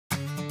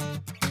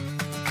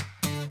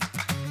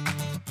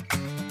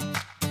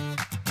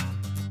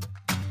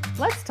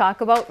Let's talk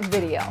about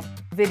video.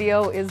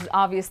 Video is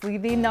obviously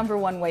the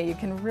 #1 way you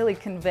can really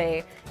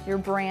convey your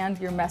brand,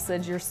 your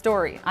message, your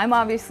story. I'm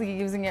obviously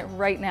using it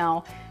right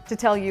now to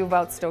tell you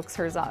about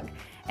Stokes+HERZOG.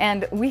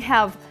 And we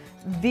have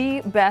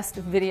the best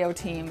video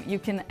team you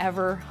can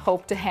ever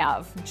hope to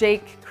have.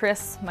 Jake,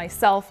 Chris,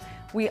 myself,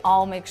 we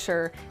all make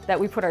sure that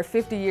we put our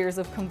 50 years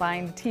of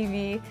combined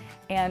TV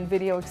and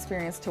video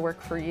experience to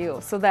work for you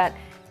so that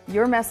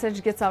your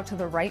message gets out to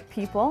the right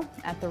people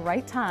at the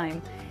right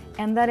time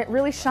and that it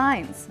really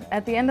shines.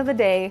 At the end of the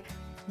day,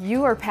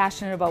 you are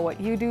passionate about what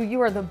you do. You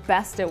are the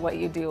best at what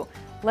you do.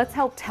 Let's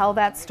help tell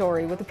that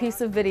story with a piece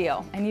of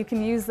video. And you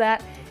can use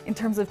that in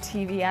terms of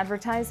TV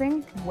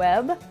advertising,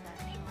 web,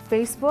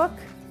 Facebook.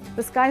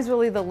 The sky's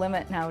really the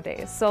limit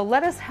nowadays. So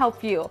let us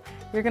help you.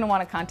 You're going to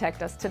want to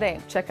contact us today.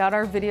 Check out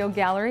our video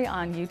gallery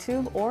on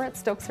YouTube or at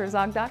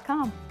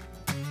stokesherzog.com.